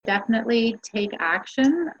Definitely take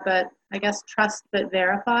action, but I guess trust but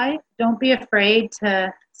verify. Don't be afraid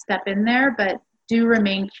to step in there, but do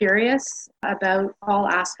remain curious about all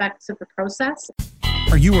aspects of the process.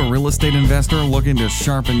 Are you a real estate investor looking to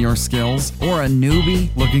sharpen your skills or a newbie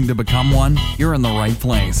looking to become one? You're in the right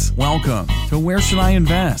place. Welcome to Where Should I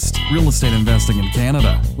Invest? Real Estate Investing in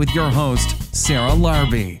Canada with your host, Sarah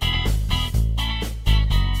Larby.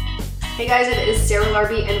 Hey guys, it is Sarah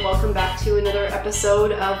Larby and welcome back to another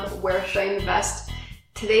episode of Where Should I Invest?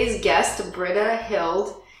 Today's guest, Britta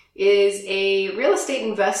Hild, is a real estate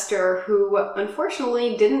investor who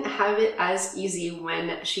unfortunately didn't have it as easy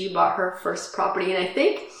when she bought her first property. And I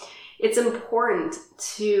think it's important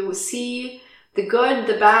to see the good,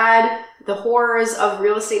 the bad, the horrors of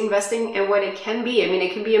real estate investing and what it can be. I mean,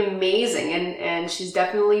 it can be amazing and she's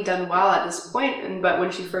definitely done well at this point. But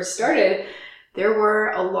when she first started, there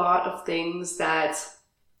were a lot of things that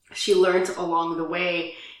she learned along the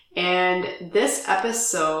way. And this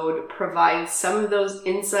episode provides some of those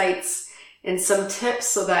insights and some tips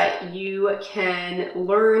so that you can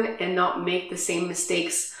learn and not make the same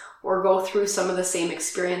mistakes or go through some of the same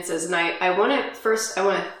experiences. And I want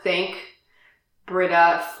to thank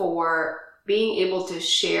Britta for being able to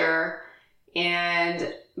share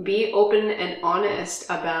and be open and honest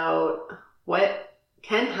about what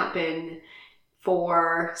can happen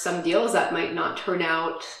for some deals that might not turn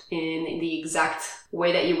out in the exact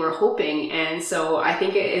way that you were hoping. And so I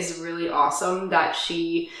think it is really awesome that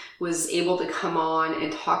she was able to come on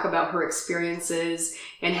and talk about her experiences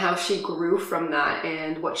and how she grew from that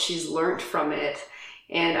and what she's learned from it.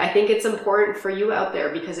 And I think it's important for you out there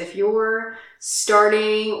because if you're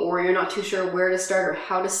starting or you're not too sure where to start or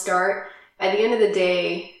how to start, at the end of the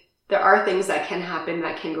day, there are things that can happen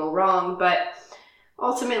that can go wrong, but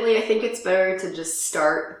ultimately, I think it's better to just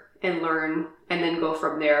start and learn and then go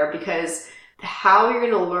from there, because how you're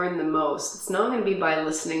going to learn the most, it's not going to be by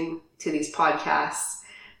listening to these podcasts.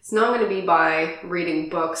 It's not going to be by reading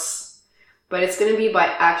books, but it's going to be by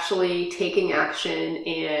actually taking action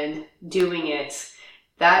and doing it.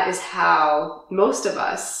 That is how most of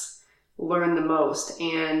us learn the most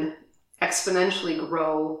and exponentially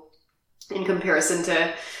grow in comparison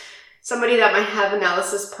to somebody that might have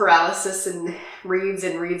analysis paralysis and reads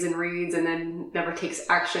and reads and reads and then never takes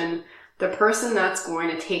action. The person that's going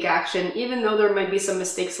to take action, even though there might be some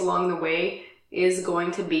mistakes along the way, is going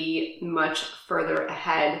to be much further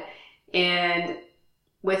ahead. And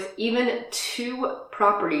with even two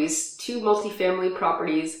multifamily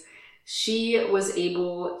properties, she was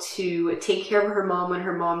able to take care of her mom when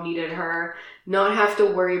her mom needed her, not have to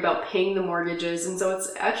worry about paying the mortgages. And so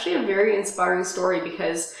it's actually a very inspiring story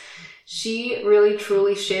because she really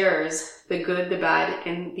truly shares the good, the bad,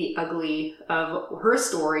 and the ugly of her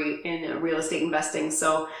story in real estate investing.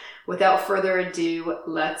 So without further ado,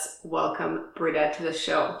 let's welcome Britta to the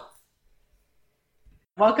show.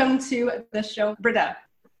 Welcome to the show, Britta.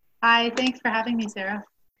 Hi, thanks for having me, Sarah.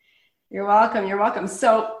 You're welcome.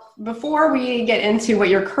 So before we get into what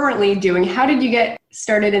you're currently doing, how did you get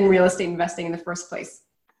started in real estate investing in the first place?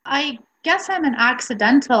 I guess I'm an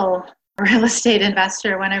accidental real estate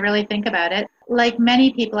investor when I really think about it. Like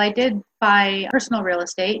many people, I did buy personal real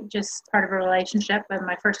estate, just part of a relationship with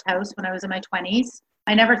my first house when I was in my 20s.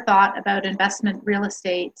 I never thought about investment real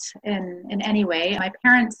estate in any way. My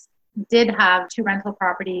parents did have two rental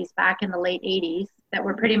properties back in the late 80s that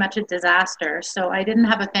were pretty much a disaster. So I didn't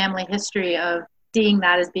have a family history of seeing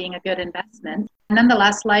that as being a good investment.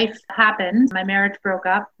 Nonetheless, life happened. My marriage broke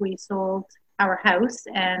up. We sold our house,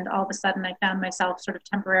 and all of a sudden I found myself sort of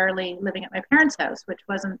temporarily living at my parents' house, which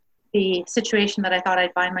wasn't the situation that I thought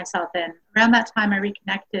I'd find myself in. Around that time, I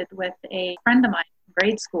reconnected with a friend of mine from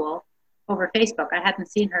grade school over Facebook. I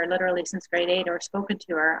hadn't seen her literally since grade 8 or spoken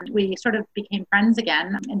to her. We sort of became friends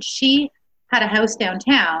again, and she had a house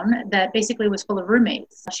downtown that basically was full of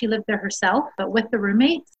roommates. She lived there herself, but with the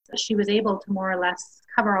roommates, she was able to more or less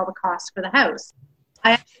cover all the costs for the house.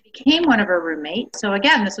 I actually became one of her roommates. So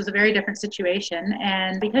again, this was a very different situation.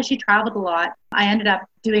 And because she traveled a lot, I ended up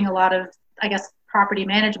doing a lot of, I guess, property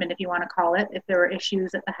management, if you want to call it, if there were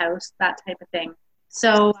issues at the house, that type of thing.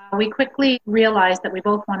 So we quickly realized that we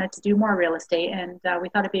both wanted to do more real estate. And we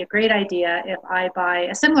thought it'd be a great idea if I buy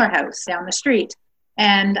a similar house down the street.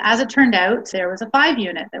 And as it turned out, there was a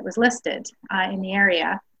 5-unit that was listed in the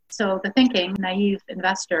area. So the thinking, naive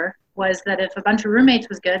investor, was that if a bunch of roommates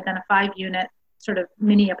was good, then a 5-unit sort of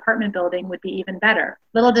mini apartment building would be even better.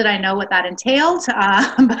 Little did I know what that entailed,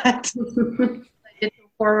 but I did go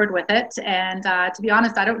forward with it. And to be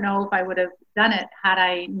honest, I don't know if I would have done it had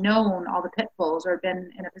I known all the pitfalls or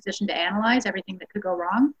been in a position to analyze everything that could go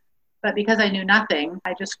wrong. But because I knew nothing,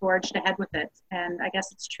 I just forged ahead with it. And I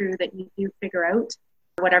guess it's true that you do figure out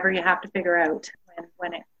whatever you have to figure out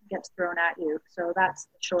when it gets thrown at you. So that's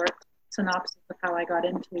the short synopsis of how I got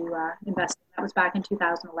into investing. That was back in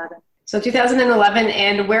 2011. So 2011,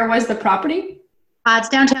 and where was the property? It's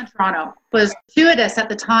downtown Toronto. It was gratuitous at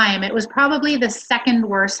the time. It was probably the second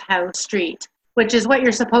worst house street, which is what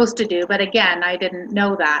you're supposed to do. But again, I didn't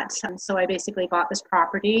know that. And so I basically bought this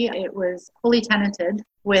property. It was fully tenanted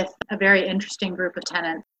with a very interesting group of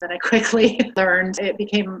tenants that I quickly learned. It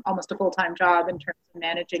became almost a full-time job in terms of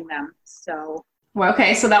managing them. So, Well,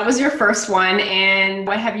 okay, so that was your first one. And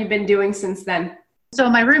what have you been doing since then? So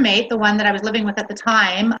my roommate, the one that I was living with at the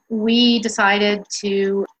time, we decided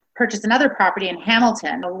to purchase another property in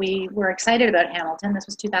Hamilton. We were excited about Hamilton. This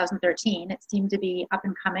was 2013. It seemed to be up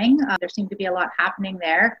and coming. There seemed to be a lot happening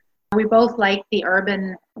there. We both liked the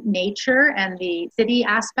urban nature and the city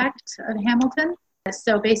aspect of Hamilton.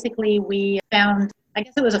 So basically we found, I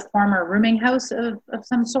guess it was a former rooming house of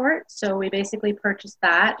some sort. So we basically purchased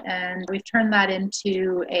that, and we've turned that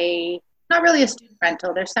into not really a student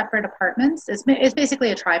rental. They're separate apartments. It's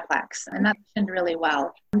basically a triplex, and that functioned really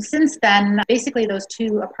well. And since then, basically those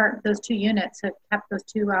two units have kept those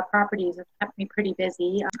two properties have kept me pretty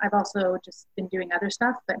busy. I've also just been doing other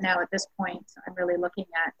stuff, but now at this point, I'm really looking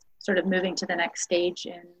at sort of moving to the next stage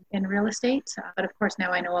in real estate. But of course,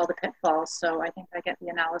 now I know all the pitfalls, so I think I get the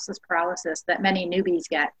analysis paralysis that many newbies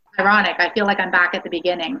get. Ironic. I feel like I'm back at the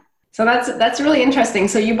beginning. So that's really interesting.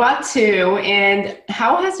 So you bought two, and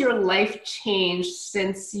how has your life changed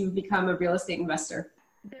since you've become a real estate investor?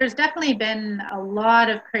 There's definitely been a lot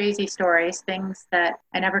of crazy stories, things that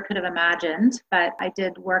I never could have imagined, but I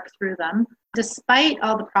did work through them. Despite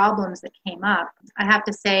all the problems that came up, I have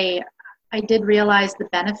to say I did realize the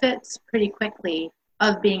benefits pretty quickly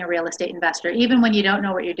of being a real estate investor, even when you don't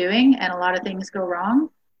know what you're doing and a lot of things go wrong.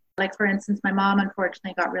 Like, for instance, my mom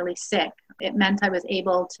unfortunately got really sick. It meant I was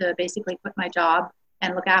able to basically quit my job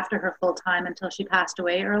and look after her full time until she passed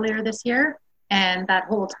away earlier this year. And that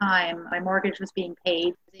whole time, my mortgage was being paid.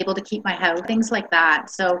 I was able to keep my house, things like that.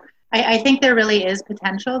 So I think there really is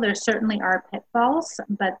potential. There certainly are pitfalls,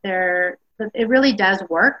 but it really does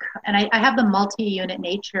work. And I have the multi-unit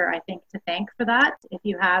nature, I think, to thank for that. If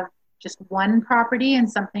you have just one property and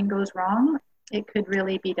something goes wrong, it could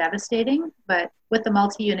really be devastating. But with the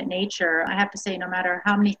multi-unit nature, I have to say, no matter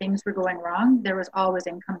how many things were going wrong, there was always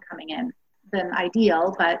income coming in. Than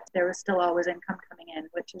ideal, but there was still always income coming in,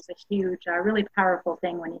 which is a huge, really powerful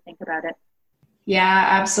thing when you think about it. Yeah,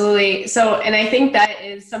 absolutely. So, and I think that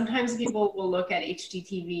is sometimes people will look at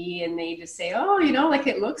HGTV and they just say, oh, like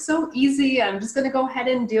it looks so easy. I'm just going to go ahead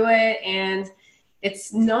and do it. And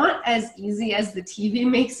it's not as easy as the TV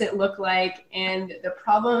makes it look like. And the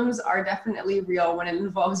problems are definitely real when it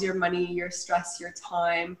involves your money, your stress, your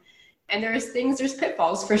time. And there's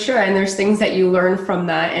pitfalls for sure. And there's things that you learn from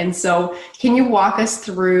that. And so can you walk us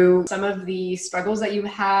through some of the struggles that you've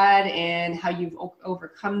had and how you've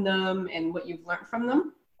overcome them and what you've learned from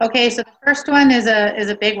them? Okay, so the first one is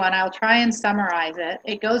a big one. I'll try and summarize it.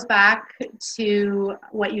 It goes back to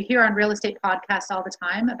what you hear on real estate podcasts all the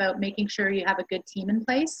time about making sure you have a good team in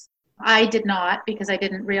place. I did not, because I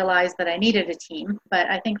didn't realize that I needed a team. But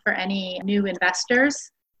I think for any new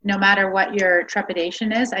investors, no matter what your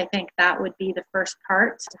trepidation is, I think that would be the first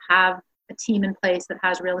part, to have a team in place that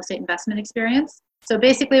has real estate investment experience. So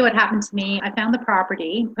basically what happened to me, I found the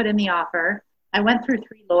property, put in the offer. I went through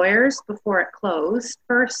 3 lawyers before it closed.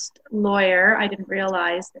 First lawyer, I didn't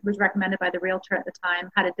realize, it was recommended by the realtor at the time,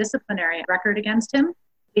 had a disciplinary record against him.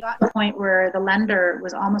 We got to the point where the lender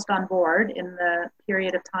was almost on board in the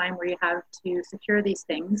period of time where you have to secure these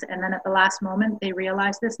things. And then at the last moment, they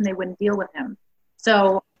realized this and they wouldn't deal with him.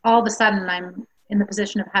 So all of a sudden, I'm in the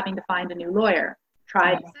position of having to find a new lawyer.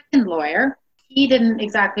 Tried a second lawyer. He didn't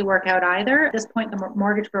exactly work out either. At this point, the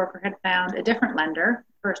mortgage broker had found a different lender.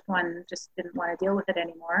 The first one just didn't want to deal with it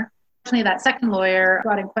anymore. Fortunately, that second lawyer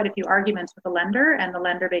got in quite a few arguments with the lender, and the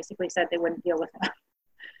lender basically said they wouldn't deal with him.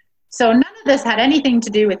 So none of this had anything to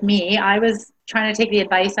do with me. I was trying to take the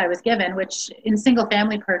advice I was given, which in single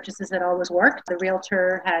family purchases had always worked. The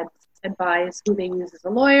realtor had advised who they use as a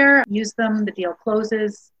lawyer, use them, the deal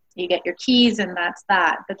closes, you get your keys, and that's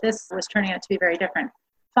that. But this was turning out to be very different.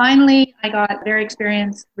 Finally, I got a very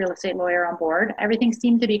experienced real estate lawyer on board. Everything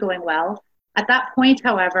seemed to be going well. At that point,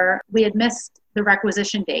 however, we had missed the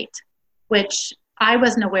requisition date, which I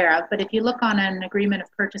wasn't aware of. But if you look on an agreement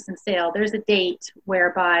of purchase and sale, there's a date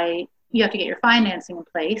whereby you have to get your financing in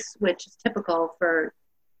place, which is typical for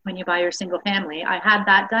when you buy your single family. I had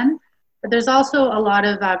that done. But there's also a lot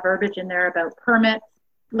of verbiage in there about permits,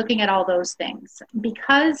 looking at all those things.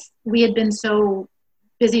 Because we had been so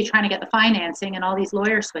busy trying to get the financing and all these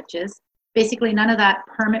lawyer switches. Basically, none of that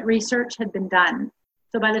permit research had been done.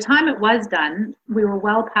 So by the time it was done, we were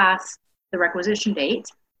well past the requisition date.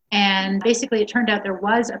 And basically, it turned out there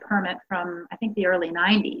was a permit from, I think, the early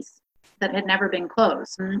 90s that had never been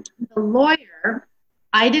closed. And the lawyer,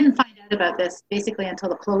 I didn't find out about this basically until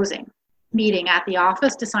the closing meeting at the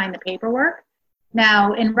office to sign the paperwork.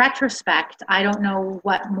 Now, in retrospect, I don't know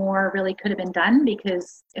what more really could have been done,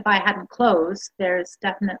 because if I hadn't closed, there's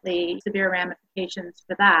definitely severe ramifications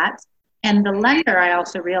for that. And the lender, I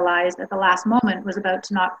also realized at the last moment, was about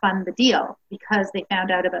to not fund the deal because they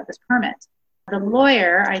found out about this permit. The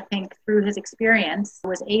lawyer, I think, through his experience,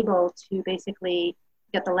 was able to basically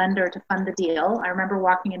get the lender to fund the deal. I remember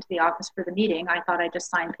walking into the office for the meeting. I thought I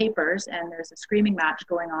just signed papers, and there's a screaming match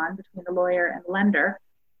going on between the lawyer and the lender.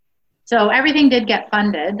 So everything did get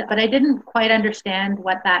funded, but I didn't quite understand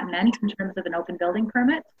what that meant in terms of an open building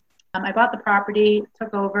permit. I bought the property,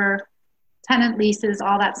 took over, tenant leases,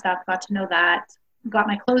 all that stuff, got to know that, got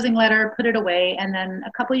my closing letter, put it away, and then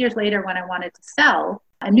a couple years later when I wanted to sell,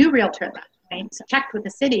 a new realtor at that point checked with the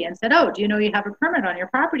city and said, "Oh, do you know you have a permit on your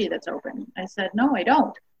property that's open?" I said, "No, I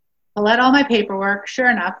don't." Pull out all my paperwork. Sure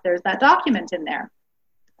enough, there's that document in there.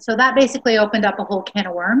 So that basically opened up a whole can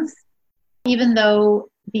of worms. Even though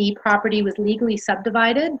the property was legally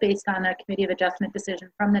subdivided based on a committee of adjustment decision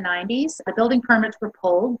from the 90s, the building permits were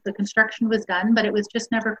pulled, the construction was done, but it was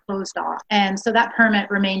just never closed off. And so that permit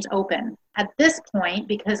remains open. At this point,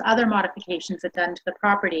 because other modifications are done to the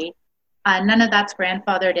property, none of that's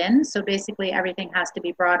grandfathered in. So basically everything has to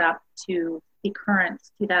be brought up to the current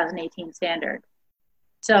 2018 standard.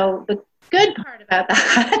 So the good part about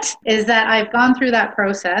that is that I've gone through that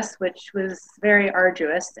process, which was very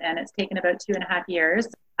arduous, and it's taken about 2.5 years.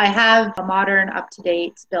 I have a modern,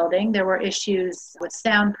 up-to-date building. There were issues with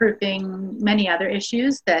soundproofing, many other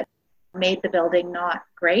issues that made the building not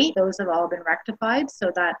great. Those have all been rectified,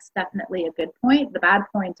 so that's definitely a good point. The bad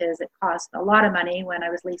point is it cost a lot of money when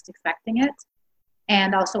I was least expecting it,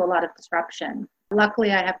 and also a lot of disruption.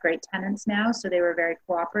 Luckily, I have great tenants now, so they were very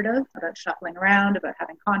cooperative about shuffling around, about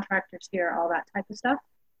having contractors here, all that type of stuff.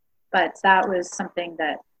 But that was something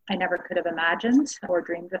that I never could have imagined or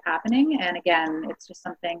dreamed of happening. And again, it's just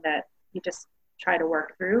something that you just try to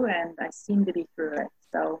work through, and I seem to be through it.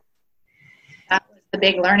 So that was the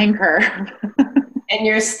big learning curve. And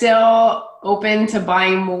you're still open to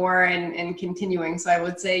buying more and continuing. So I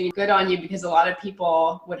would say good on you, because a lot of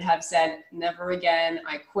people would have said, never again,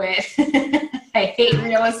 I quit. I hate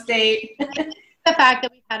real estate. The fact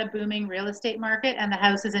that we've had a booming real estate market and the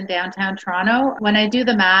house is in downtown Toronto, when I do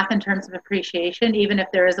the math in terms of appreciation, even if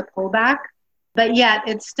there is a pullback, but yet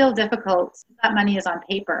it's still difficult. That money is on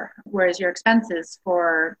paper, whereas your expenses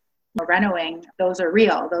for renovating, those are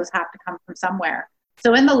real. Those have to come from somewhere.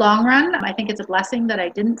 So in the long run, I think it's a blessing that I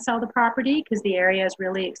didn't sell the property, because the area has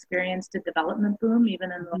really experienced a development boom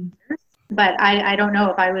even in the last years. But I don't know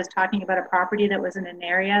if I was talking about a property that was in an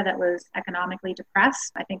area that was economically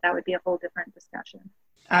depressed. I think that would be a whole different discussion.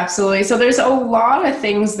 Absolutely. So there's a lot of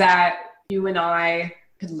things that you and I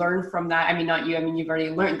could learn from that. I mean, not you, I mean, you've already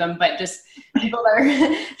learned them, but just people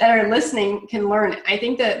that are listening can learn. I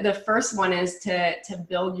think that the first one is to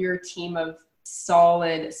build your team of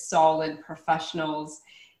solid professionals.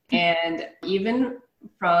 And even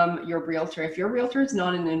from your realtor, if your realtor is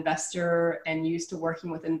not an investor and used to working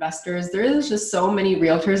with investors, there is just so many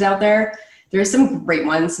realtors out there. There's some great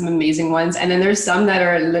ones, some amazing ones, and then there's some that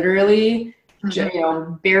are literally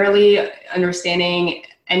barely understanding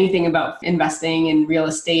anything about investing in real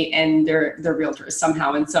estate, and they're realtors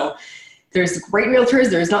somehow. And so there's great realtors,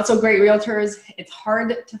 there's not so great realtors. It's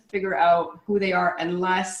hard to figure out who they are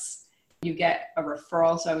unless you get a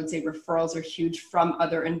referral. So I would say referrals are huge from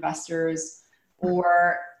other investors,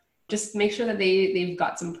 or just make sure that they've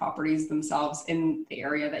got some properties themselves in the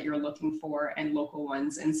area that you're looking for, and local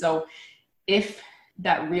ones. And so if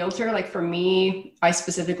that realtor, like for me, I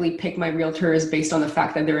specifically pick my realtors based on the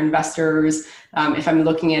fact that they're investors. If I'm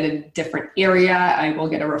looking at a different area, I will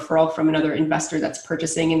get a referral from another investor that's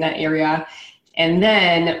purchasing in that area. And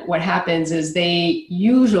then what happens is they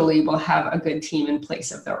usually will have a good team in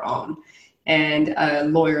place of their own, and a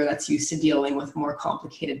lawyer that's used to dealing with more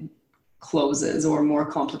complicated closes or more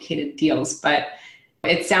complicated deals. But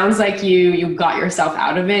it sounds like you got yourself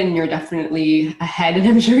out of it, and you're definitely ahead, and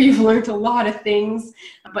I'm sure you've learned a lot of things.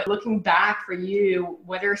 But looking back for you,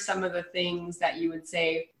 what are some of the things that you would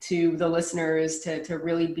say to the listeners to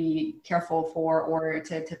really be careful for, or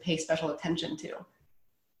to pay special attention to?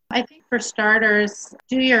 I think for starters,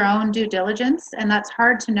 do your own due diligence, and that's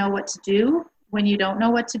hard to know what to do when you don't know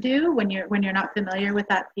what to do, when you're not familiar with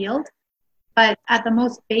that field. But at the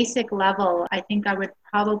most basic level, I think I would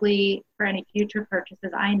probably, for any future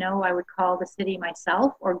purchases, I know I would call the city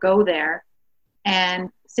myself or go there. And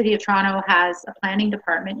City of Toronto has a planning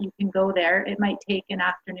department. You can go there. It might take an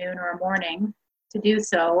afternoon or a morning to do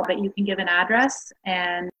so, but you can give an address.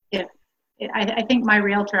 And if I think my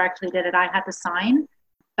realtor actually did it, I had to sign,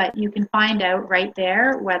 but you can find out right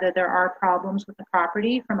there whether there are problems with the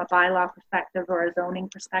property from a bylaw perspective or a zoning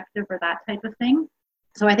perspective or that type of thing.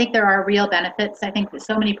 So I think there are real benefits. I think that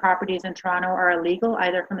so many properties in Toronto are illegal,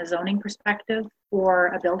 either from a zoning perspective or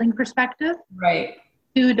a building perspective. Right.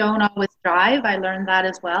 Two don't always drive. I learned that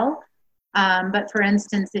as well. But for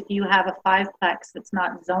instance, if you have a fiveplex that's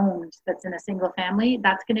not zoned, that's in a single family,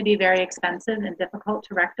 that's going to be very expensive and difficult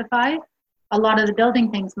to rectify. A lot of the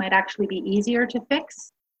building things might actually be easier to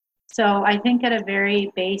fix. So I think at a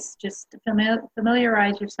very base, just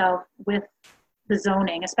familiarize yourself with the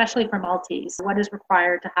zoning, especially for multis. What is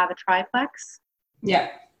required to have a triplex? Yeah.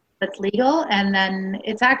 That's legal. And then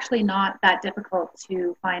it's actually not that difficult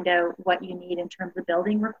to find out what you need in terms of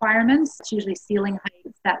building requirements. It's usually ceiling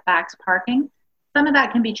height, setbacks, parking. Some of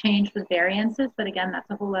that can be changed with variances, but again, that's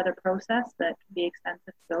a whole other process that can be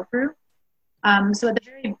expensive to go through. So at the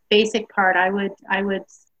very basic part, I would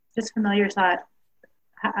just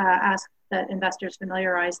ask that investors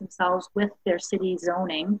familiarize themselves with their city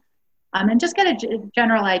zoning, and just get a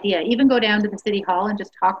general idea. Even go down to the city hall and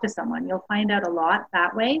just talk to someone. You'll find out a lot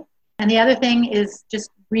that way. And the other thing is just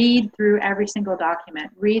read through every single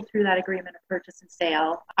document. Read through that agreement of purchase and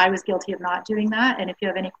sale. I was guilty of not doing that. And if you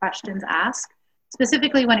have any questions, ask.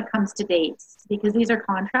 Specifically when it comes to dates, because these are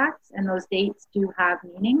contracts and those dates do have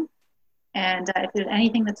meaning. And if there's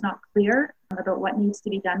anything that's not clear about what needs to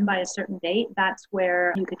be done by a certain date, that's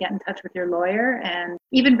where you could get in touch with your lawyer and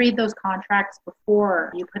even read those contracts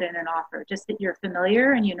before you put in an offer, just that you're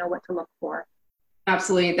familiar and you know what to look for.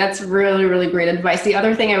 Absolutely. That's really, really great advice. The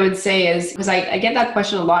other thing I would say is, because I get that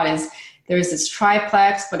question a lot, is there's this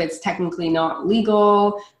triplex, but it's technically not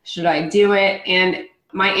legal. Should I do it? And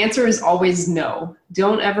my answer is always no.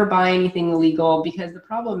 Don't ever buy anything illegal, because the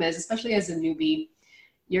problem is, especially as a newbie,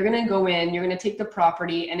 you're going to go in, you're going to take the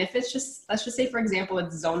property. And if it's just, let's just say, for example,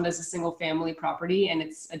 it's zoned as a single family property and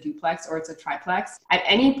it's a duplex or it's a triplex, at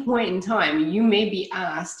any point in time, you may be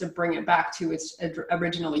asked to bring it back to its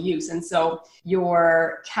original use. And so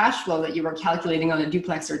your cash flow that you were calculating on a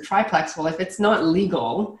duplex or triplex, well, if it's not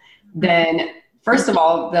legal, then first of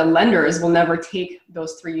all, the lenders will never take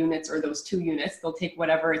those 3 units or those 2 units. They'll take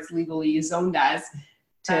whatever it's legally zoned as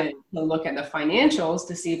to look at the financials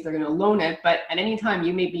to see if they're going to loan it. But at any time,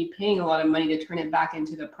 you may be paying a lot of money to turn it back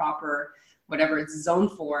into the proper, whatever it's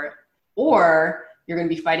zoned for, or you're going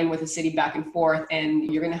to be fighting with the city back and forth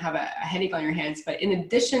and you're going to have a headache on your hands. But in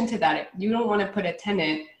addition to that, you don't want to put a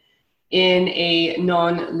tenant in a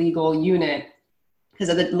non-legal unit, because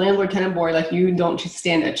at the landlord-tenant board, like, you don't just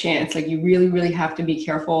stand a chance. Like, you really, really have to be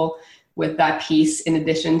careful with that piece. In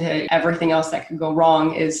addition to everything else that could go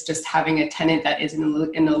wrong, is just having a tenant that is in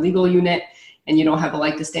a legal unit and you don't have a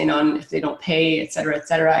leg to stand on if they don't pay, et cetera, et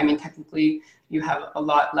cetera. I mean, technically you have a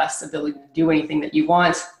lot less ability to do anything that you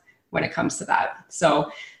want when it comes to that.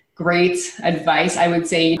 So great advice. I would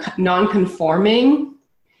say non-conforming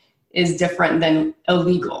is different than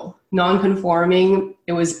illegal. Non-conforming,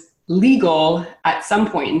 it was legal at some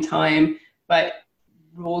point in time, but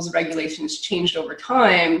rules, regulations changed over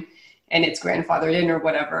time and it's grandfathered in or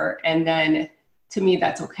whatever. And then to me,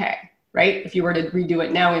 that's okay, right? If you were to redo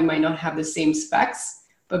it now, it might not have the same specs,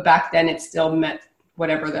 but back then it still met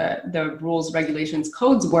whatever the rules, regulations,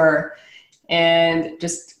 codes were. And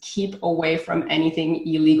just keep away from anything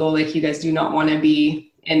illegal. Like, you guys do not want to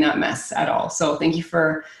be in that mess at all. So thank you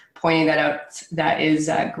for pointing that out. That is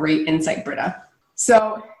a great insight, Britta.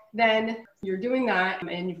 So then you're doing that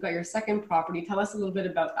and you've got your second property. Tell us a little bit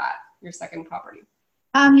about that, your second property.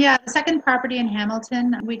 The second property in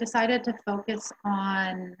Hamilton, we decided to focus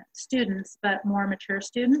on students, but more mature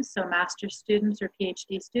students, so master's students or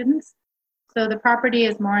PhD students. So the property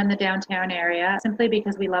is more in the downtown area, simply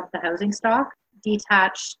because we love the housing stock,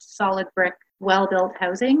 detached, solid brick, well-built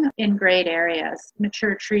housing in great areas,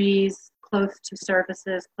 mature trees, close to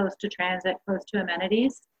services, close to transit, close to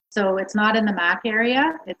amenities. So it's not in the MAC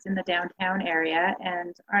area, it's in the downtown area.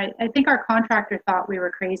 And I think our contractor thought we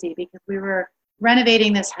were crazy, because we were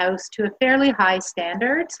renovating this house to a fairly high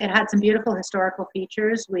standard. It had some beautiful historical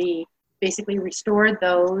features. We basically restored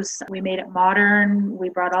those. We made it modern. We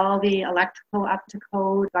brought all the electrical up to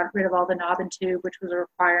code, got rid of all the knob and tube, which was a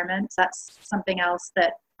requirement. That's something else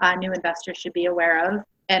that new investors should be aware of.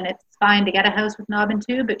 And it's fine to get a house with knob and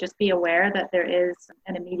tube, but just be aware that there is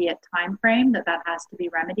an immediate time frame that has to be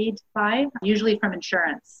remedied by, usually from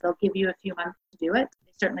insurance. They'll give you a few months to do it.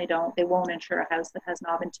 They won't insure a house that has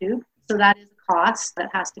knob and tube. So that is a cost that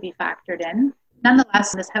has to be factored in.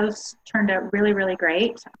 Nonetheless, this house turned out really, really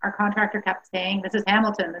great. Our contractor kept saying, this is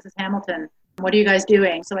Hamilton. What are you guys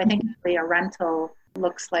doing? So I think really a rental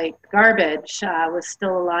looks like garbage was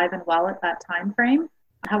still alive and well at that time frame.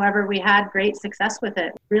 However, we had great success with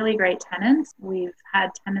it. Really great tenants. We've had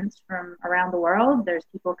tenants from around the world. There's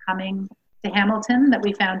people coming to Hamilton that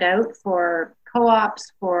we found out for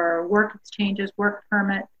co-ops, for work exchanges, work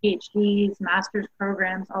permit, PhDs, master's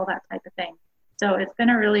programs, all that type of thing. So it's been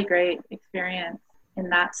a really great experience in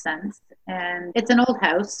that sense. And it's an old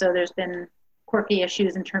house, so there's been quirky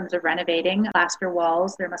issues in terms of renovating. Plaster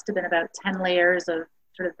walls, there must have been about 10 layers of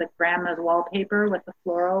sort of the grandma's wallpaper with the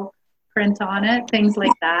floral print on it, things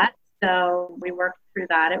like that. So we worked through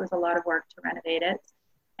that. It was a lot of work to renovate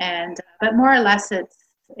it. But more or less, it's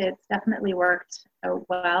definitely worked out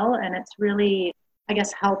well. And it's really, I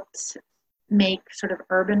guess, helped make sort of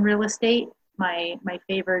urban real estate my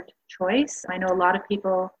favored choice. I know a lot of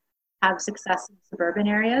people have success in suburban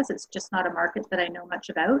areas. It's just not a market that I know much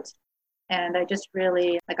about. And I just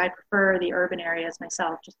really, I prefer the urban areas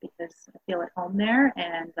myself just because I feel at home there.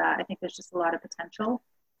 And I think there's just a lot of potential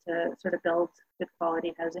to sort of build good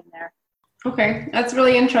quality housing there. Okay, that's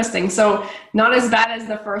really interesting. So not as bad as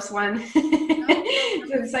the first one.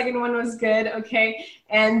 The second one was good. Okay,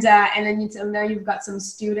 and then now you've got some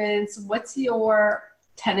students. What's your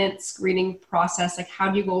tenant screening process? Like,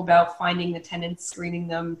 how do you go about finding the tenants, screening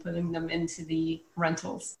them, putting them into the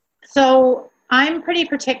rentals? So I'm pretty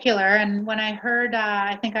particular, and when I heard,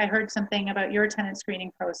 I think I heard something about your tenant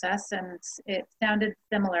screening process, and it sounded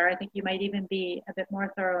similar. I think you might even be a bit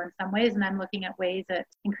more thorough in some ways, and I'm looking at ways at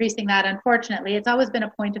increasing that. Unfortunately, it's always been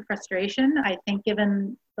a point of frustration. I think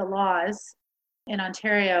given the laws in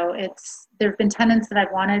Ontario, there have been tenants that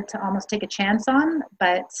I've wanted to almost take a chance on,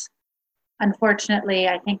 but unfortunately,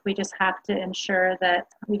 I think we just have to ensure that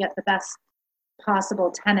we get the best possible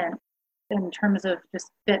tenant in terms of just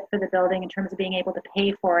fit for the building, in terms of being able to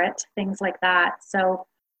pay for it, things like that. So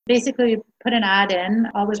basically we put an ad in,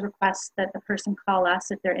 always request that the person call us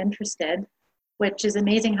if they're interested, which is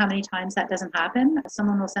amazing how many times that doesn't happen.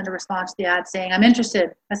 Someone will send a response to the ad saying, I'm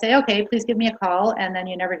interested. I say, okay, please give me a call. And then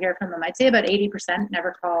you never hear from them. I'd say about 80%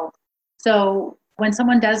 never call. So when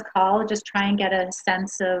someone does call, just try and get a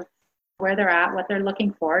sense of where they're at, what they're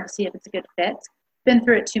looking for to see if it's a good fit. Been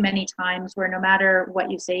through it too many times where no matter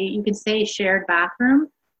what you say, you can say shared bathroom,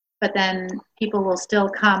 but then people will still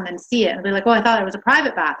come and see it and be like, oh, I thought it was a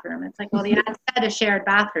private bathroom. It's like, well, the ad said a shared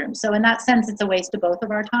bathroom. So in that sense, it's a waste of both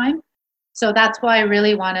of our time. So that's why I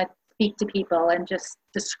really want to speak to people and just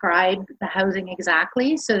describe the housing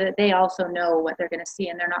exactly so that they also know what they're going to see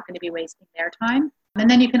and they're not going to be wasting their time. And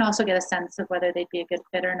then you can also get a sense of whether they'd be a good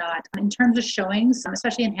fit or not. In terms of showings,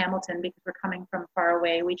 especially in Hamilton, because we're coming from far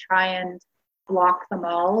away, we try and block them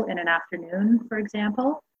all in an afternoon, for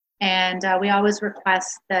example. And we always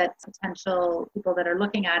request that potential people that are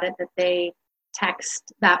looking at it, that they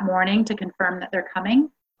text that morning to confirm that they're coming.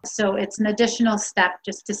 So it's an additional step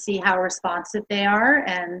just to see how responsive they are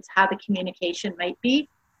and how the communication might be.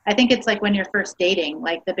 I think it's like when you're first dating,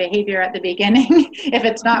 like the behavior at the beginning, if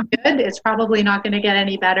it's not good, it's probably not going to get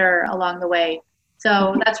any better along the way.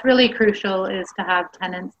 So that's really crucial, is to have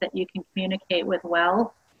tenants that you can communicate with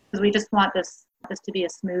well, because we just want this to be a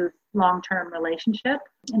smooth, long-term relationship.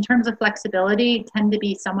 In terms of flexibility, tend to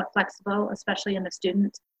be somewhat flexible, especially in the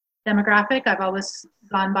student demographic. I've always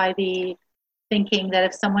gone by the thinking that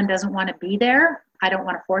if someone doesn't want to be there, I don't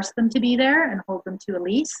want to force them to be there and hold them to a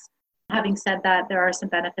lease. Having said that, there are some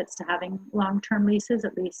benefits to having long-term leases,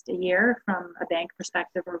 at least a year, from a bank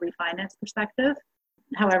perspective or refinance perspective.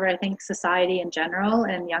 However, I think society in general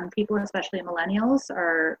and young people, especially millennials,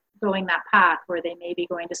 are going that path where they may be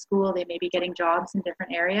going to school, they may be getting jobs in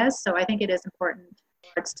different areas. So I think it is important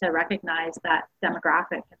to recognize that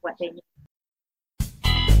demographic and what they need.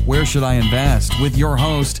 Where Should I Invest? With your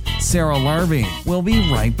host, Sarah Larby. We'll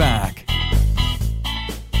be right back.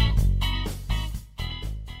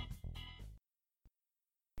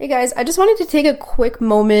 Hey guys, I just wanted to take a quick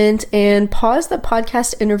moment and pause the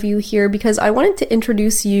podcast interview here because I wanted to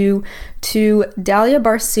introduce you to Dalia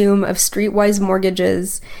Barsoom of Streetwise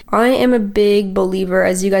Mortgages. I am a big believer,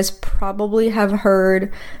 as you guys probably have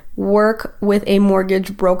heard, work with a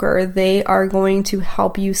mortgage broker. They are going to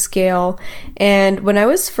help you scale. And when I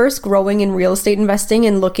was first growing in real estate investing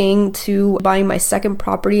and looking to buying my second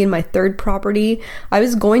property and my third property, I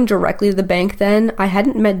was going directly to the bank then. I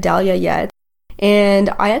hadn't met Dalia yet. And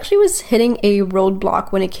I actually was hitting a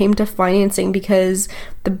roadblock when it came to financing because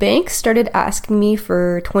the bank started asking me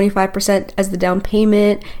for 25% as the down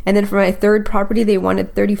payment. And then for my third property, they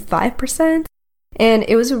wanted 35%. And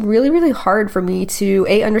it was really, really hard for me to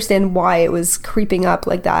A, understand why it was creeping up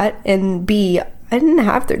like that. And B, I didn't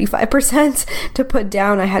have 35% to put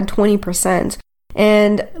down. I had 20%.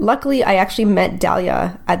 And luckily, I actually met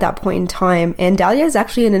Dahlia at that point in time. And Dahlia is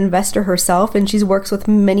actually an investor herself, and she works with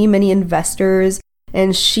many, many investors.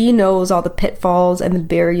 And she knows all the pitfalls and the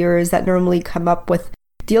barriers that normally come up with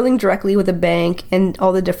dealing directly with a bank and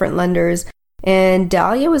all the different lenders. And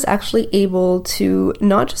Dahlia was actually able to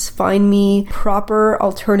not just find me proper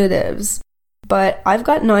alternatives, but I've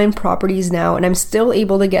got 9 properties now and I'm still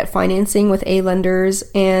able to get financing with A lenders,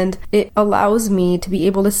 and it allows me to be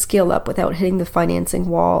able to scale up without hitting the financing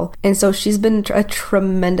wall. And so she's been a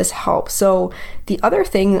tremendous help. So the other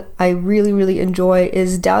thing I really, really enjoy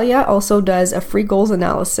is Dahlia also does a free goals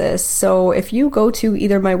analysis. So if you go to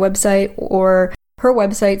either my website or her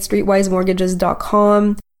website,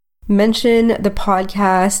 streetwisemortgages.com, mention the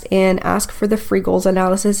podcast and ask for the free goals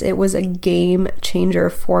analysis, it was a game changer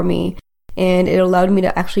for me. And it allowed me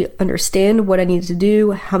to actually understand what I needed to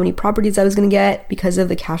do, how many properties I was going to get because of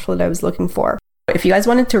the cash flow that I was looking for. If you guys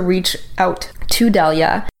wanted to reach out to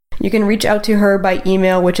Dahlia, you can reach out to her by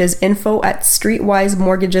email, which is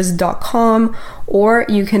info@streetwisemortgages.com, or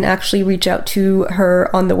you can actually reach out to her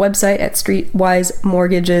on the website at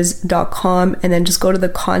streetwisemortgages.com and then just go to the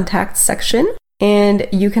contact section. And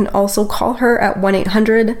you can also call her at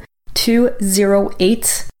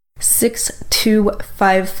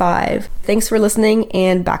 1-800-208-6255. Thanks for listening,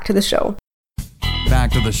 and back to the show. Back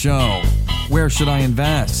to the show. Where should I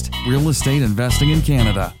invest? Real estate investing in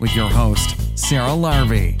Canada with your host, Sarah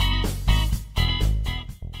Larby.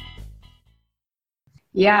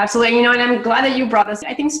 Yeah, absolutely. And I'm glad that you brought this.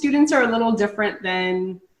 I think students are a little different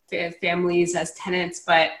than families as tenants,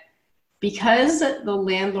 but because the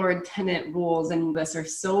landlord-tenant rules in this are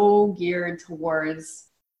so geared towards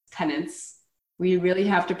tenants, we really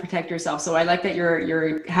have to protect yourself. So I like that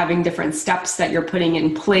you're having different steps that you're putting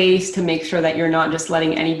in place to make sure that you're not just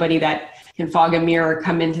letting anybody that can fog a mirror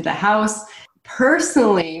come into the house.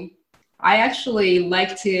 Personally, I actually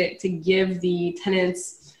like to give the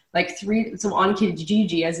tenants like 3. So on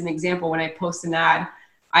Kijiji, as an example, when I post an ad,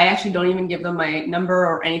 I actually don't even give them my number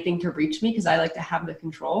or anything to reach me because I like to have the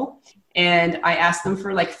control. And I ask them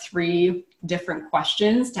for like 3 different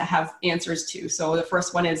questions to have answers to. So the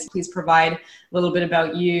first one is, please provide a little bit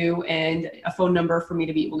about you and a phone number for me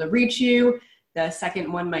to be able to reach you. The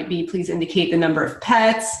second one might be, please indicate the number of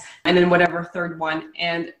pets, and then whatever third one.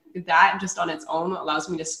 And that just on its own allows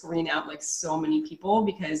me to screen out like so many people,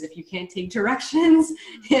 because if you can't take directions,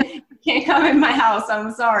 you can't come in my house.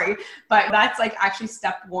 I'm sorry. But that's like actually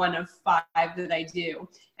step 1 of 5 that I do.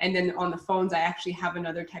 And then on the phones, I actually have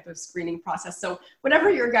another type of screening process. So whatever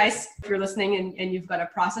your guys, if you're listening and you've got a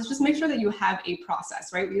process, just make sure that you have a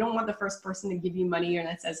process, right? You don't want the first person to give you money and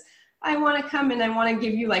that says, I want to come and I want to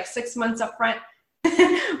give you like 6 months up front.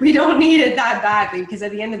 We don't need it that badly, because at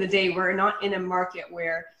the end of the day, we're not in a market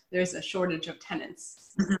where there's a shortage of tenants.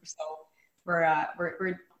 Mm-hmm. So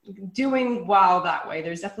we're doing well that way.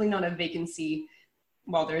 There's definitely not a vacancy.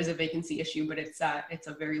 Well, there is a vacancy issue, but it's a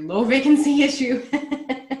very low vacancy issue.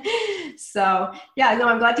 So yeah, no,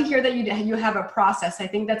 I'm glad to hear that you have a process. I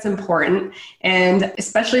think that's important. And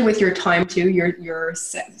especially with your time too, you're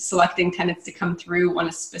selecting tenants to come through on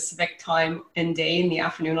a specific time and day in the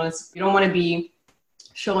afternoon. You don't want to be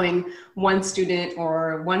showing one student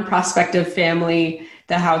or one prospective family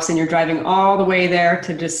the house and you're driving all the way there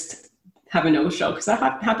to just have a no-show, because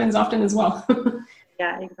that happens often as well.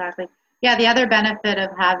 Yeah, exactly. Yeah, the other benefit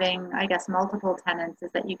of having, I guess, multiple tenants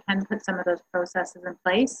is that you can put some of those processes in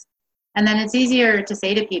place. And then it's easier to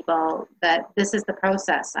say to people that this is the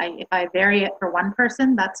process. If I vary it for one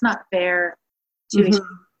person, that's not fair to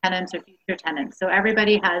tenants or future tenants. So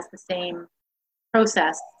everybody has the same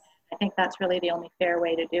process. I think that's really the only fair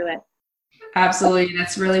way to do it. Absolutely.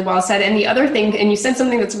 That's really well said. And the other thing, and you said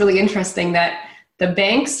something that's really interesting, that the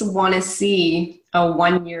banks want to see a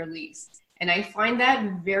 1-year lease. And I find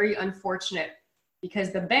that very unfortunate,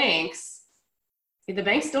 because the banks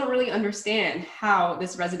don't really understand how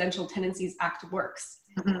this Residential Tenancies Act works.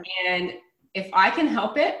 Mm-hmm. And if I can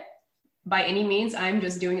help it by any means, I'm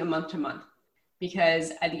just doing a month to month.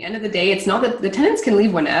 Because at the end of the day, it's not that the tenants can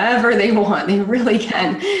leave whenever they want. They really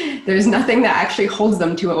can. There's nothing that actually holds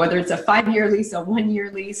them to it, whether it's a 5-year lease, a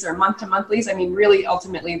 1-year lease, or month-to-month lease. I mean, really,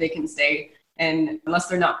 ultimately, they can stay. And unless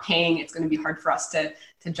they're not paying, it's going to be hard for us to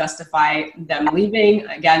justify them leaving.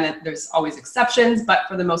 Again, there's always exceptions, but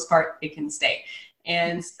for the most part, they can stay.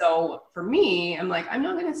 And so for me, I'm like, I'm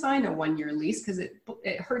not going to sign a 1-year lease because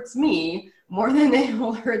it hurts me more than it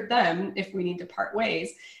will hurt them if we need to part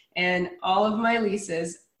ways. And all of my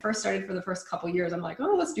leases first started for the first couple of years. I'm like,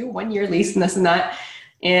 oh, let's do a 1-year lease and this and that.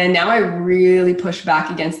 And now I really push back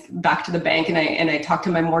to the bank, and I talk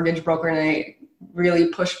to my mortgage broker, and I really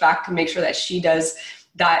push back to make sure that she does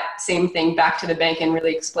that same thing back to the bank and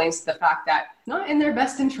really explains the fact that it's not in their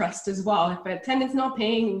best interest as well. If a tenant's not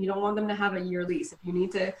paying and you don't want them to have a year lease, if you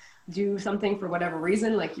need to do something for whatever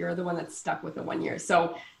reason, like you're the one that's stuck with the 1 year.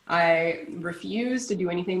 So I refuse to do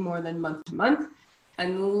anything more than month to month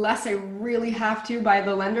unless I really have to by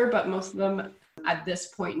the lender, but most of them at this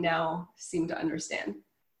point now seem to understand.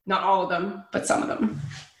 Not all of them, but some of them.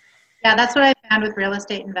 Yeah, that's what I found with real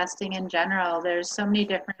estate investing in general. There's so many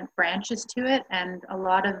different branches to it, and a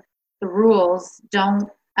lot of the rules don't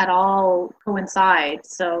at all coincide.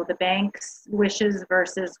 So the bank's wishes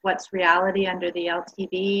versus what's reality under the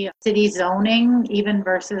LTV, city zoning, even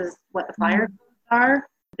versus what the fire codes are.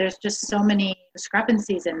 There's just so many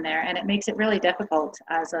discrepancies in there, and it makes it really difficult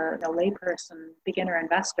as a layperson, beginner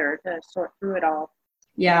investor to sort through it all.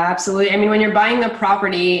 Yeah, absolutely. I mean, when you're buying the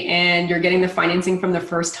property and you're getting the financing from the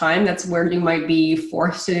first time, that's where you might be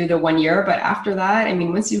forced to do the 1 year. But after that, I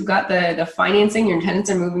mean, once you've got the financing, your tenants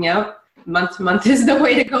are moving out, month to month is the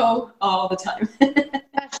way to go all the time.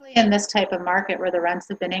 Especially in this type of market where the rents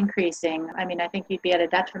have been increasing. I mean, I think you'd be at a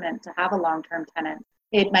detriment to have a long-term tenant.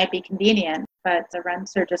 It might be convenient, but the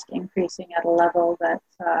rents are just increasing at a level that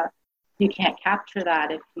you can't capture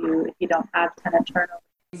that if you don't have tenant turnover.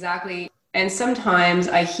 Exactly. And sometimes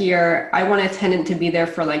I hear, I want a tenant to be there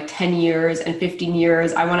for like 10 years and 15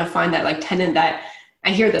 years. I want to find that like tenant that,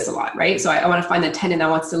 I hear this a lot, right? So I want to find the tenant that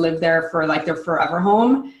wants to live there for like their forever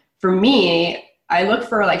home. For me, I look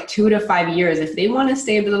for like 2 to 5 years. If they want to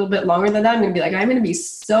stay a little bit longer than that, I'm going to be like, I'm going to be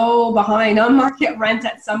so behind on market rent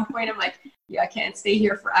at some point. I'm like, yeah, I can't stay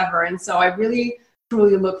here forever. And so I really,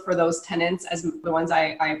 truly look for those tenants as the ones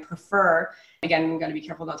I prefer. Again, I'm going to be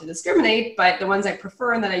careful not to discriminate, but the ones I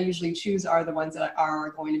prefer and that I usually choose are the ones that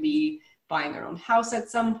are going to be buying their own house at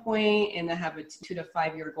some point and that have a 2 to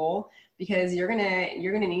 5 year goal, because you're gonna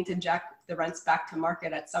need to jack the rents back to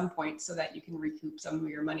market at some point so that you can recoup some of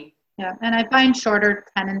your money. Yeah, and I find shorter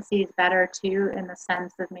tenancies better too in the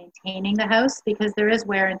sense of maintaining the house, because there is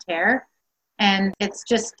wear and tear, and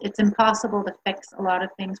it's impossible to fix a lot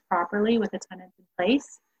of things properly with a tenant in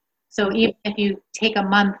place. So even if you take a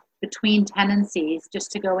month between tenancies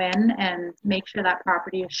just to go in and make sure that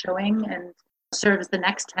property is showing and serves the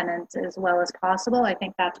next tenant as well as possible, I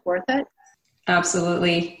think that's worth it.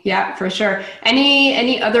 Absolutely. Yeah, for sure.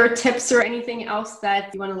 Any other tips or anything else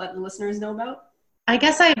that you want to let the listeners know about? I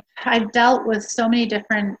guess I've dealt with so many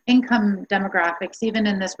different income demographics, even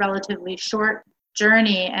in this relatively short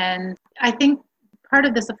journey. And I think part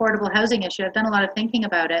of this affordable housing issue, I've done a lot of thinking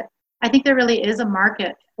about it. I think there really is a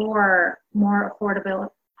market for more affordable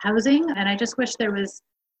housing. And I just wish there was,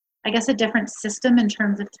 I guess, a different system in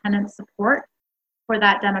terms of tenant support for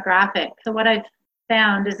that demographic. So what I've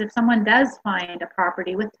found is if someone does find a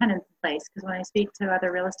property with tenants in place, because when I speak to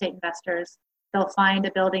other real estate investors, they'll find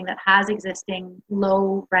a building that has existing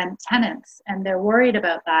low rent tenants and they're worried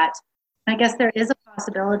about that. I guess there is a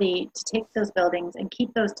possibility to take those buildings and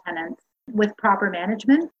keep those tenants with proper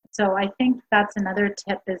management. So I think that's another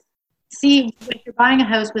tip is see, if you're buying a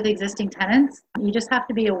house with existing tenants, you just have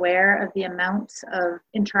to be aware of the amount of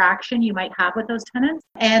interaction you might have with those tenants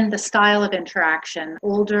and the style of interaction.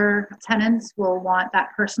 Older tenants will want that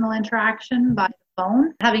personal interaction by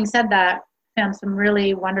phone. Having said that, I found some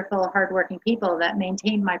really wonderful, hardworking people that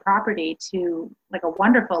maintained my property to like a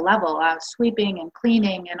wonderful level of sweeping and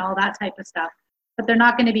cleaning and all that type of stuff. But they're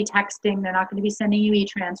not going to be texting. They're not going to be sending you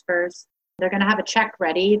e-transfers. They're going to have a check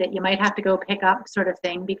ready that you might have to go pick up sort of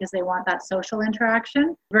thing because they want that social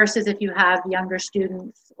interaction. Versus if you have younger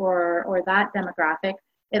students or that demographic,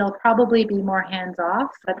 it'll probably be more hands-off,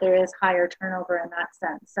 but there is higher turnover in that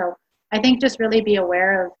sense. So I think just really be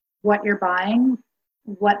aware of what you're buying,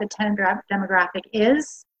 what the tenant demographic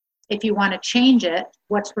is. If you want to change it,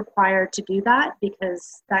 what's required to do that,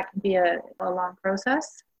 because that can be a long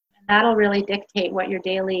process. And that'll really dictate what your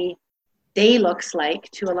daily day looks like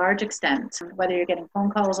to a large extent, whether you're getting phone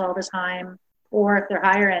calls all the time, or if they're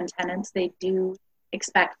higher end tenants, they do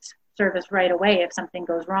expect service right away if something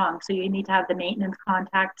goes wrong. So you need to have the maintenance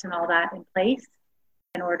contacts and all that in place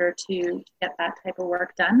in order to get that type of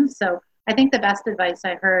work done. So I think the best advice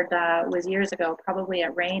I heard was years ago, probably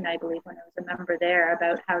at Rain, I believe, when I was a member there,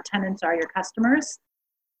 about how tenants are your customers.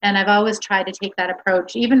 And I've always tried to take that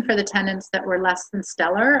approach, even for the tenants that were less than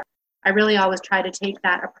stellar. I really always try to take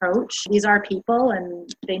that approach. These are people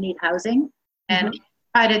and they need housing. and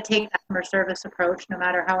try to take that customer service approach, no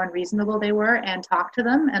matter how unreasonable they were, and talk to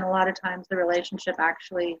them. And a lot of times the relationship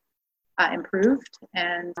actually improved.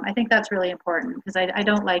 And I think that's really important, because I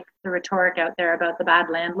don't like the rhetoric out there about the bad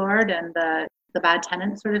landlord and the bad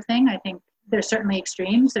tenant sort of thing. I think there's certainly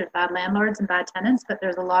extremes. There's bad landlords and bad tenants, but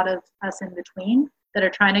there's a lot of us in between that are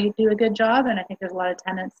trying to do a good job. And I think there's a lot of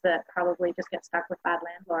tenants that probably just get stuck with bad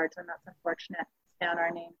landlords, and that's unfortunate. It's down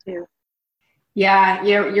our name too. Yeah,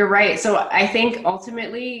 you're right. So I think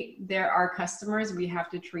ultimately there are customers, we have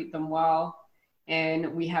to treat them well,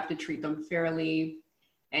 and we have to treat them fairly.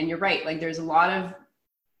 And you're right, like there's a lot of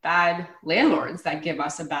bad landlords that give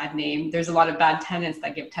us a bad name. There's a lot of bad tenants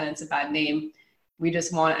that give tenants a bad name. We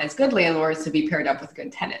just want, as good landlords, to be paired up with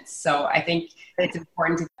good tenants. So I think it's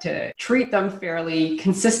important to treat them fairly,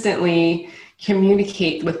 consistently,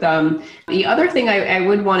 communicate with them. The other thing I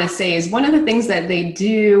would want to say is, one of the things that they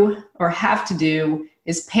do or have to do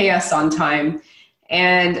is pay us on time.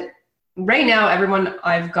 And right now, everyone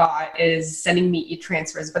I've got is sending me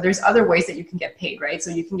e-transfers, but there's other ways that you can get paid, right?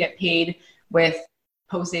 So you can get paid with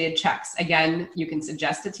post-dated checks. Again, you can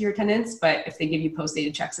suggest it to your tenants, but if they give you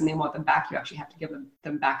post-dated checks and they want them back, you actually have to give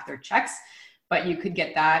them back their checks. But you could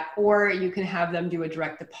get that, or you can have them do a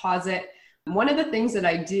direct deposit. One of the things that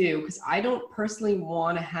I do, because I don't personally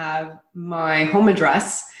want to have my home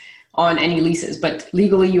address on any leases, but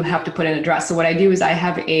legally you have to put an address. So what I do is I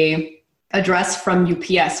have a address from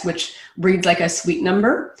UPS, which reads like a suite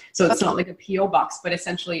number. So it's not like a PO box, but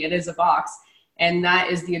essentially it is a box. And that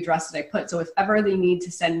is the address that I put. So if ever they need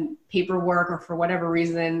to send paperwork, or for whatever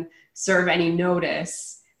reason, serve any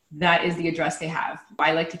notice, that is the address they have.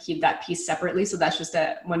 I like to keep that piece separately. So that's just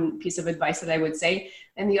one piece of advice that I would say.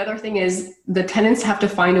 And the other thing is, the tenants have to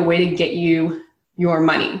find a way to get you your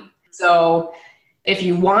money. So if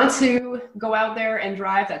you want to go out there and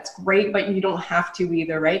drive, that's great, but you don't have to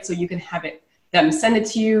either, right? So you can have them send it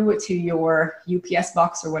to you to your UPS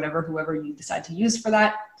box or whoever you decide to use for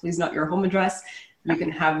that. Please not your home address. You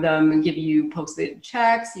can have them give you posted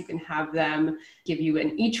checks. You can have them give you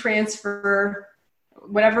an e-transfer,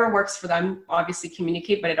 whatever works for them. Obviously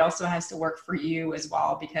communicate, but it also has to work for you as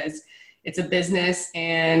well, because it's a business.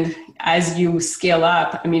 And as you scale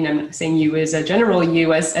up, I mean, I'm saying you as a general,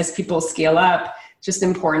 as people scale up, just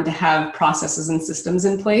important to have processes and systems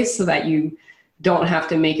in place so that you don't have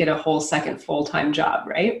to make it a whole second full-time job,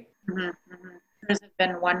 right? Mm-hmm. This has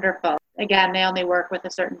been wonderful. Again, they only work with a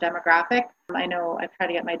certain demographic. I know I've tried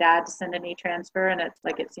to get my dad to send an e-transfer, and it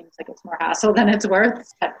seems like it's more hassle than it's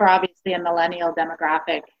worth. But for obviously a millennial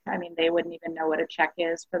demographic, I mean, they wouldn't even know what a check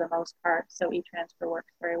is for the most part. So e-transfer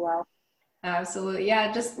works very well. Absolutely.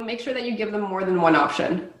 Yeah. Just make sure that you give them more than one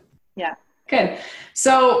option. Yeah. Good.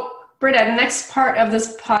 So Britta, the next part of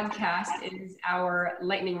this podcast is our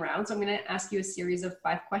lightning round. So I'm going to ask you a series of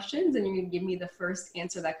 5 questions, and you're going to give me the first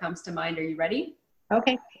answer that comes to mind. Are you ready?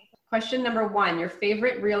 Okay. Question number 1, your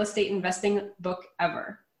favorite real estate investing book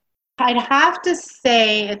ever? I'd have to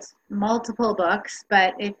say it's multiple books,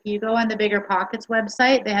 but if you go on the Bigger Pockets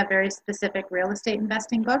website, they have very specific real estate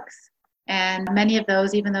investing books. And many of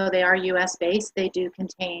those, even though they are US based, they do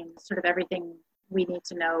contain sort of everything we need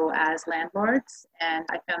to know as landlords. And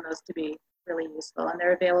I found those to be really useful. And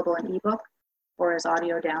they're available in ebook or as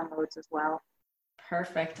audio downloads as well.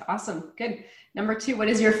 Perfect. Awesome. Good. Number 2, what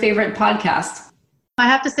is your favorite podcast? I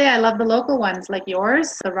have to say I love the local ones like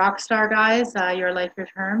yours, the Rockstar guys, Your Life, Your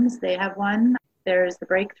Terms. They have one. There's the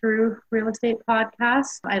Breakthrough Real Estate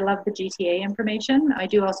podcast. I love the GTA information. I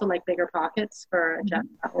do also like Bigger Pockets for a general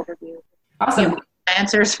overview. Awesome.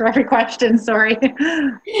 Answers for every question, sorry.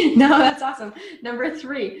 No, that's awesome. Number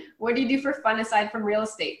 3, what do you do for fun aside from real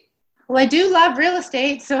estate? Well, I do love real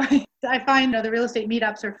estate, so I find the real estate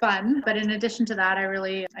meetups are fun. But in addition to that,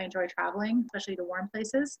 I enjoy traveling, especially to warm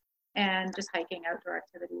places, and just hiking, outdoor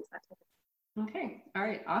activities, that type of thing. Okay. All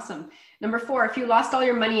right. Awesome. Number 4, if you lost all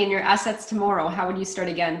your money and your assets tomorrow, how would you start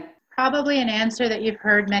again? Probably an answer that you've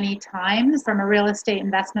heard many times. From a real estate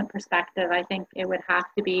investment perspective, I think it would have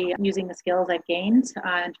to be using the skills I've gained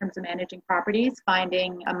in terms of managing properties,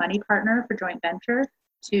 finding a money partner for joint venture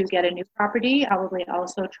to get a new property. Probably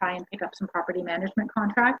also try and pick up some property management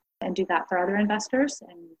contracts and do that for other investors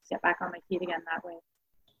and get back on my feet again that way.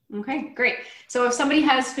 Okay, great. So if somebody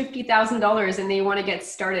has $50,000 and they want to get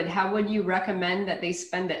started, how would you recommend that they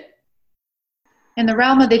spend it? In the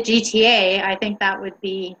realm of the GTA, I think that would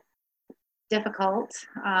be difficult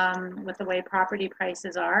with the way property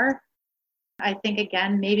prices are. I think,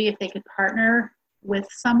 again, maybe if they could partner with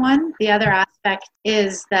someone. The other aspect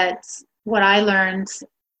is that what I learned,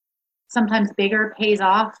 sometimes bigger pays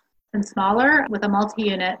off than smaller. With a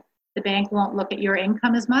multi-unit, the bank won't look at your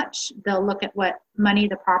income as much. They'll look at what money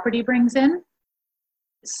the property brings in.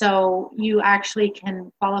 So you actually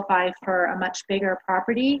can qualify for a much bigger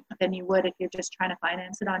property than you would if you're just trying to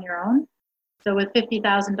finance it on your own. So with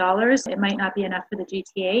 $50,000, it might not be enough for the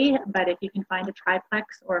GTA, but if you can find a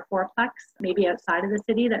triplex or a fourplex, maybe outside of the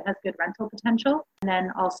city that has good rental potential, and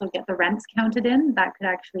then also get the rents counted in, that could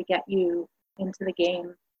actually get you into the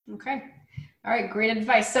game. Okay. All right. Great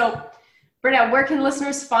advice. So Britta, where can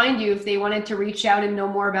listeners find you if they wanted to reach out and know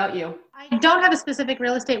more about you? I don't have a specific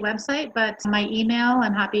real estate website, but my email,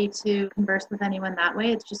 I'm happy to converse with anyone that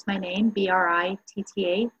way. It's just my name,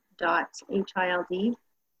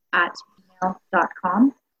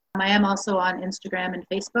 britta.hild@gmail.com. I am also on Instagram and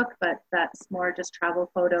Facebook, but that's more just travel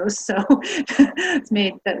photos. So it's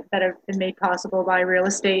that have been made possible by real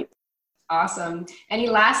estate. Awesome. Any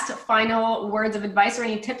last final words of advice or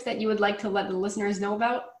any tips that you would like to let the listeners know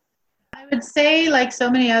about? I would say, like so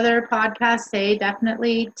many other podcasts say,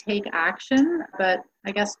 definitely take action, but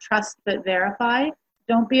I guess trust but verify.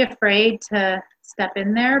 Don't be afraid to step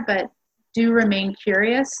in there, but do remain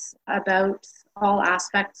curious about all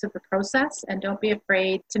aspects of the process, and don't be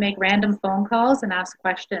afraid to make random phone calls and ask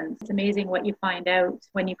questions. It's amazing what you find out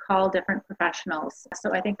when you call different professionals.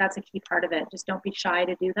 So I think that's a key part of it. Just don't be shy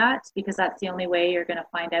to do that, because that's the only way you're going to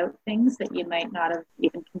find out things that you might not have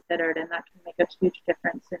even considered, and that can make a huge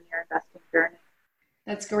difference in your investing journey.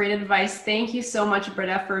 That's great advice. Thank you so much,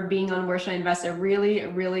 Britta, for being on Where Should I Invest. I really,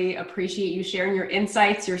 really appreciate you sharing your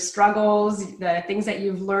insights, your struggles, the things that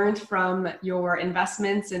you've learned from your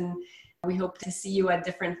investments, and we hope to see you at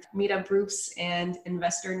different meetup groups and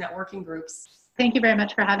investor networking groups. Thank you very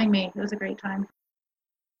much for having me. It was a great time.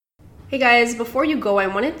 Hey guys, before you go, I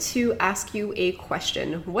wanted to ask you a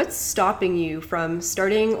question. What's stopping you from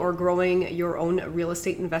starting or growing your own real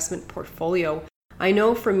estate investment portfolio? I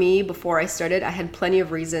know for me, before I started, I had plenty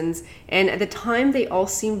of reasons, and at the time they all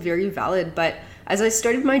seemed very valid, but as I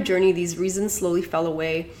started my journey, these reasons slowly fell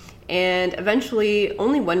away, and eventually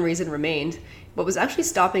only one reason remained. What was actually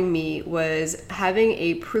stopping me was having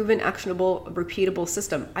a proven, actionable, repeatable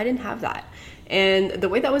system. I didn't have that. And the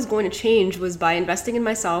way that was going to change was by investing in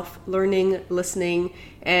myself, learning, listening,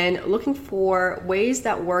 and looking for ways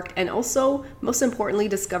that worked, and also, most importantly,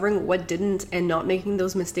 discovering what didn't and not making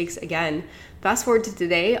those mistakes again. Fast forward to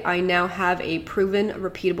today, I now have a proven,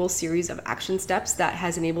 repeatable series of action steps that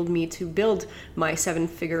has enabled me to build my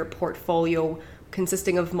 7-figure portfolio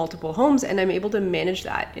consisting of multiple homes, and I'm able to manage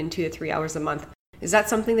that in 2 to 3 hours a month. Is that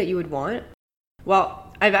something that you would want?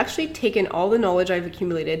 Well, I've actually taken all the knowledge I've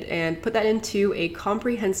accumulated and put that into a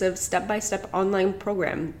comprehensive step-by-step online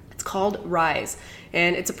program. It's called Rise,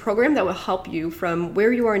 and it's a program that will help you from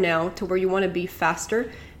where you are now to where you want to be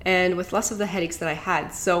faster and with less of the headaches that I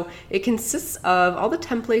had. So it consists of all the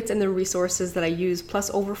templates and the resources that I use, plus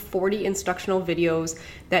over 40 instructional videos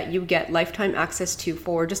that you get lifetime access to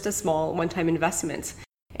for just a small one-time investment.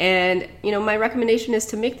 And my recommendation is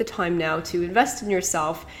to make the time now to invest in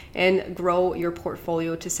yourself and grow your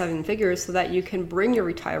portfolio to 7 figures so that you can bring your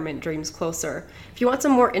retirement dreams closer. If you want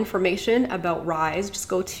some more information about Rise, just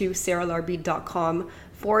go to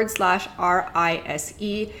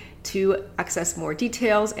sarahlarby.com/RISE to access more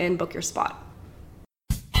details and book your spot.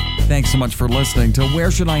 Thanks so much for listening to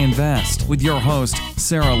Where Should I Invest with your host,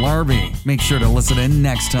 Sarah Larby. Make sure to listen in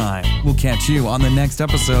next time. We'll catch you on the next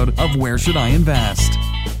episode of Where Should I Invest?